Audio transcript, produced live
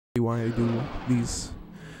why I do these.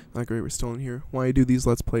 Not great, we're still in here. Why I do these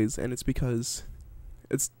Let's Plays, and it's because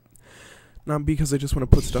it's not because I just want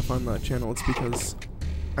to put stuff on the channel. It's because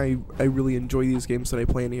I really enjoy these games that I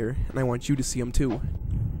play in here, and I want you to see them too.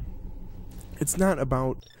 It's not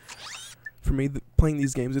about, for me, playing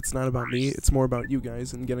these games. It's not about me. It's more about you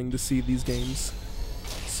guys and getting to see these games.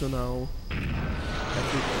 So now,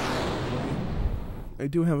 I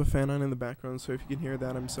do have a fan on in the background, so if you can hear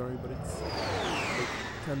that, I'm sorry, but it's like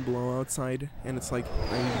 10 below outside, and it's like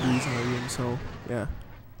 90 degrees in my room, so yeah.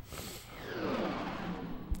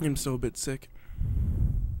 I'm still a bit sick.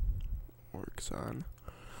 Works on.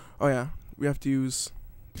 Oh yeah, we have to use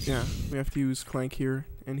Clank here,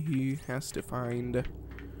 and he has to find.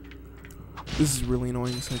 This is a really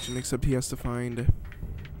annoying section, except he has to find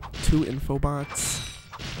 2 info bots,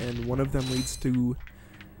 and one of them leads to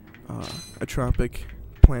a tropic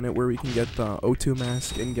planet where we can get the O2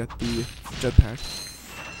 mask and get the jetpack.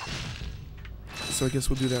 So I guess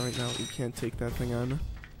we'll do that right now. We can't take that thing on.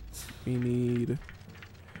 We need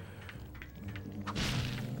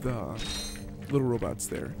the little robots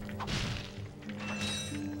there.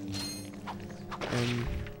 And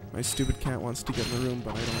my stupid cat wants to get in the room,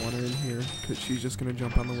 but I don't want her in here, because she's just going to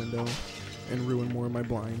jump on the window and ruin more of my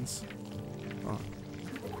blinds. Oh.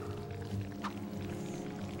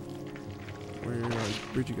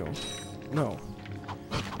 Where'd you go? No.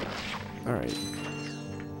 Alright.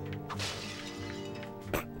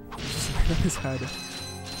 Just on his head.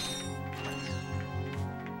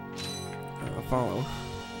 Follow.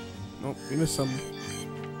 Nope, we missed some.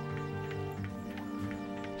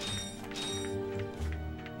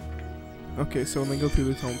 Okay, so when they go through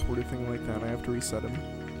the teleporter thing like that, I have to reset him.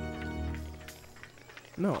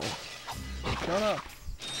 No. Shut up!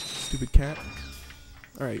 Stupid cat.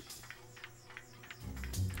 Alright.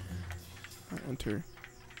 Enter.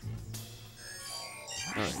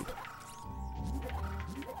 Alright.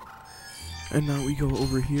 And now we go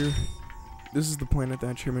over here. This is the planet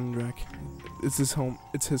that Chairman Drek. It's his home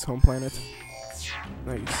planet.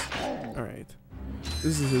 Nice. Alright.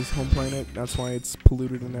 This is his home planet, that's why it's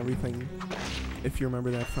polluted and everything. If you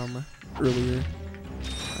remember that from earlier.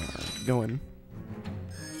 Go in.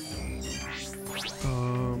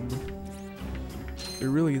 There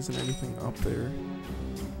really isn't anything up there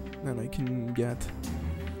that I can get.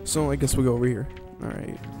 So I guess we'll go over here.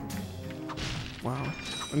 Alright. Wow.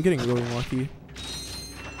 I'm getting really lucky.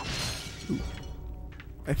 Ooh.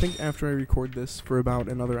 I think after I record this for about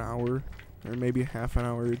another hour, or maybe half an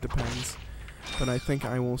hour, it depends. But I think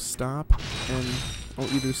I will stop, and I'll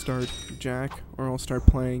either start Jack, or I'll start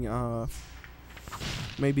playing,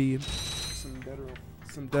 maybe some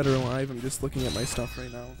Dead or Alive. I'm just looking at my stuff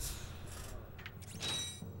right now.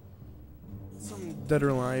 Some Dead or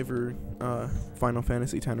Alive, or, Final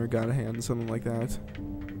Fantasy X, or God of Hand, something like that.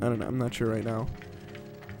 I don't know, I'm not sure right now.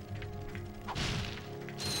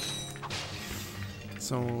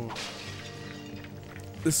 So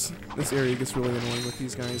this area gets really annoying with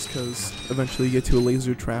these guys, because eventually you get to a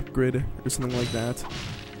laser trap grid or something like that,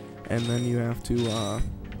 and then you have to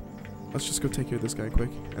let's just go take care of this guy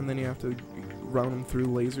quick, and then you have to round them through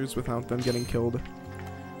lasers without them getting killed.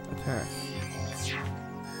 Attack.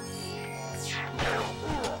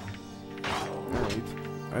 Alright,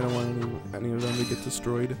 I don't want any of them to get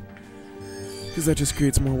destroyed, because that just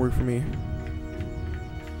creates more work for me.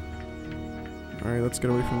 Alright, let's get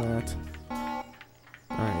away from that.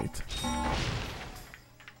 Alright.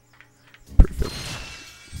 Perfect.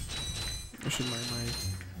 I should mind my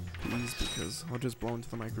P's, because I'll just blow into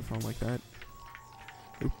the microphone like that.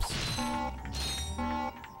 Oops.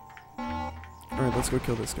 Alright, let's go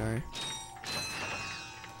kill this guy.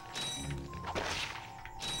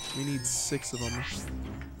 We need 6 of them.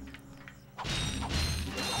 I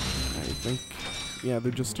think, yeah,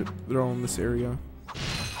 they're all in this area.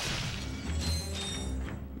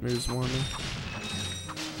 There's one.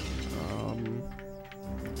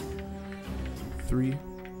 3.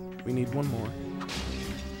 We need 1 more,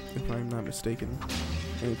 if I'm not mistaken.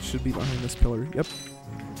 And it should be behind this pillar. Yep.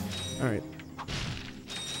 Alright.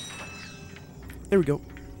 There we go.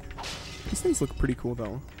 These things look pretty cool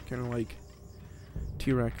though. Kinda like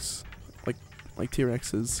T-Rex. Like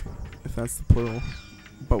T-Rexes, if that's the plural.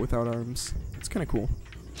 But without arms. It's kinda cool.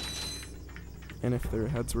 And if their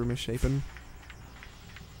heads were misshapen.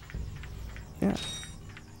 Yeah.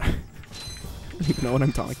 I don't even know what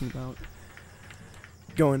I'm talking about.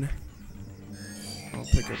 Going. I'll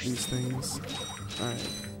pick up these things. Alright.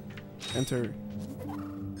 Enter.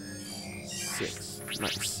 6.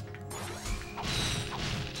 Nice.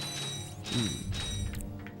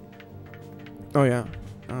 Oh yeah.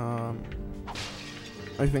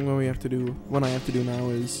 I think what I have to do now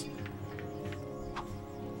is...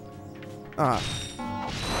 That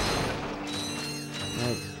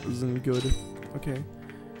isn't good. Okay.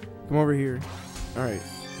 Come over here. Alright.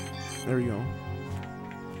 There we go.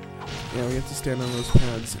 Yeah, we have to stand on those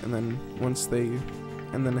pads, and then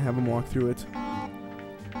and then have them walk through it.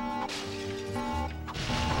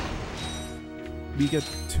 We get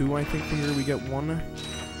 2, I think, from here. We get 1.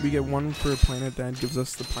 We get 1 for a planet that gives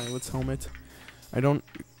us the pilot's helmet. I don't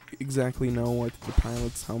exactly know what the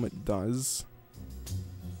pilot's helmet does.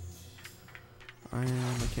 I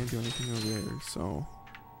can't do anything over there, so...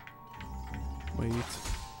 Wait.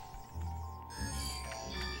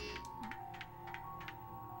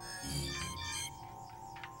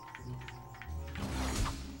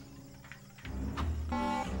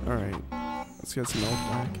 Alright, let's get some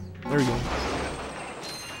health back. There we go.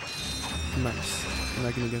 Nice. I'm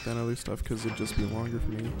not gonna get that other stuff because it'd just be longer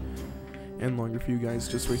for me. And longer for you guys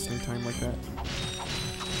just wasting time like that.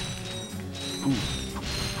 Ooh.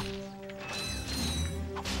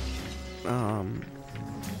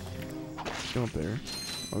 Go up there.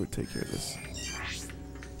 I would take care of this.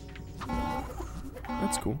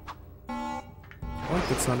 That's cool. I like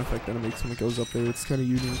that sound effect that it makes when it goes up there. It's kind of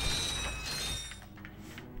unique.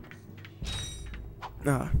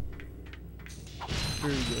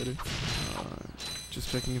 Very good.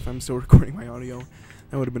 Just checking if I'm still recording my audio.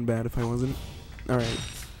 That would have been bad if I wasn't. Alright.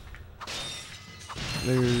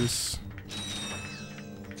 There's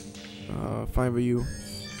 5 of you.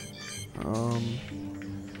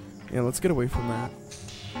 Yeah, let's get away from that.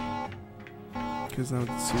 Because that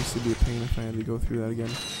would seriously be a pain if I had to go through that again.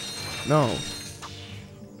 No!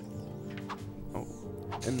 Oh.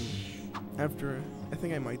 And after, I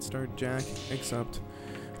think I might start Jack, except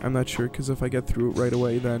I'm not sure, because if I get through it right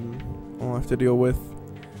away, then I'll have to deal with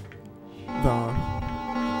the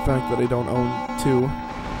fact that I don't own 2.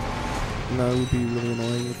 And that would be really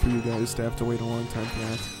annoying for you guys to have to wait a long time for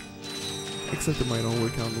that. Except it might all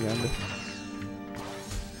work out in the end.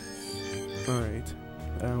 Alright.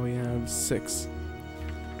 We have 6.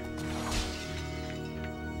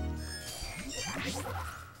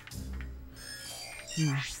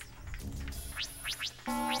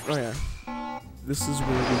 Oh yeah. This is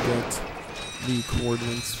where we get the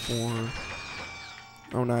coordinates for...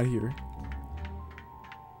 Oh, not here.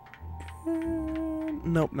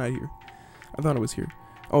 Nope, not here. I thought it was here.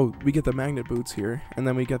 Oh, we get the magnet boots here, and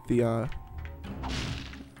then we get the,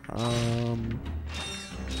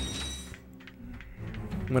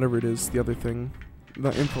 whatever it is, the other thing.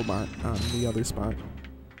 The infobot on the other spot.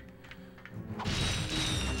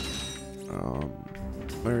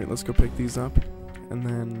 Alright, let's go pick these up, and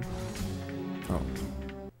then... Oh.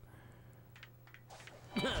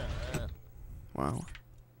 Wow.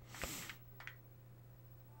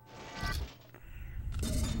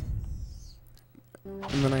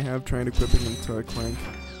 And then I have tried equipping into a clank.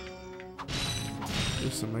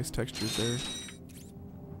 There's some nice textures there.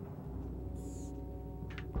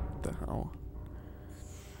 What the hell?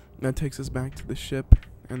 That takes us back to the ship,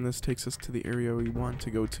 and this takes us to the area we want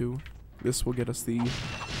to go to. This will get us the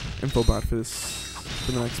infobot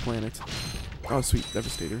for the next planet. Oh, sweet,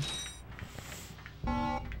 Devastator.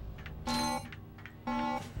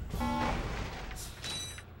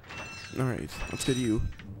 Alright, let's get you.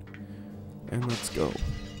 And let's go.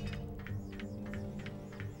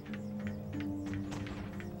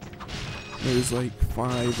 There's like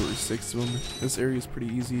 5 or 6 of them. This area is pretty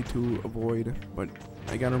easy to avoid, but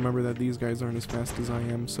I gotta remember that these guys aren't as fast as I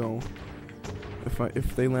am, so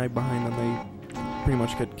if they lag behind, then they pretty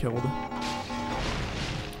much get killed.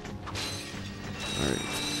 Alright,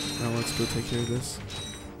 now let's go take care of this.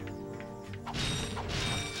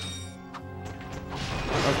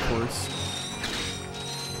 Of course.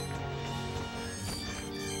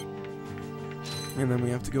 And then we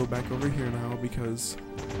have to go back over here now because,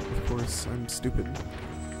 of course, I'm stupid.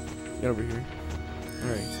 Get over here.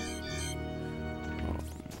 Alright.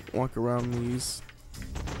 Walk around these.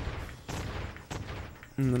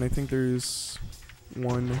 And then I think there's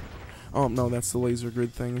one... Oh, no, that's the laser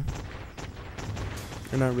grid thing.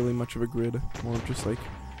 They're not really much of a grid, more just like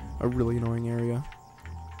a really annoying area.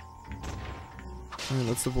 Alright,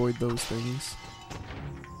 let's avoid those things.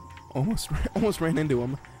 Almost ran into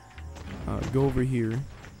them. Go over here.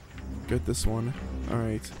 Get this one.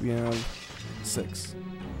 Alright, we have 6.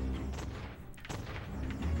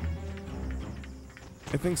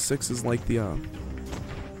 I think 6 is like the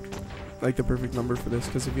perfect number for this,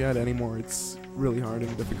 because if you add any more, it's really hard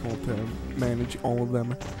and difficult to manage all of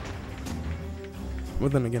them.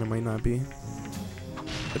 But then again, it might not be.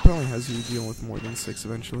 It probably has you deal with more than 6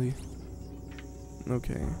 eventually.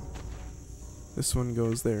 Okay. This one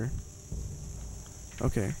goes there.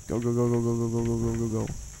 Okay, go, go, go, go, go, go, go, go, go, go,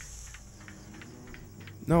 go.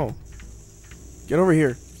 No. Get over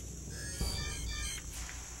here.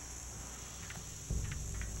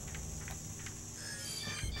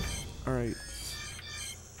 Alright.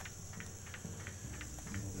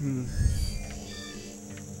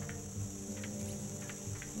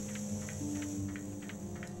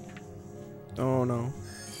 Oh no.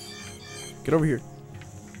 Get over here.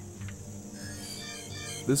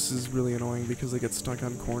 This is really annoying because they get stuck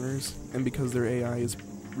on corners, and because their AI is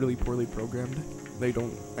really poorly programmed, they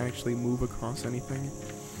don't actually move across anything.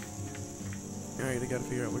 Alright, I gotta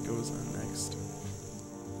figure out what goes on next.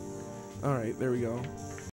 Alright, there we go.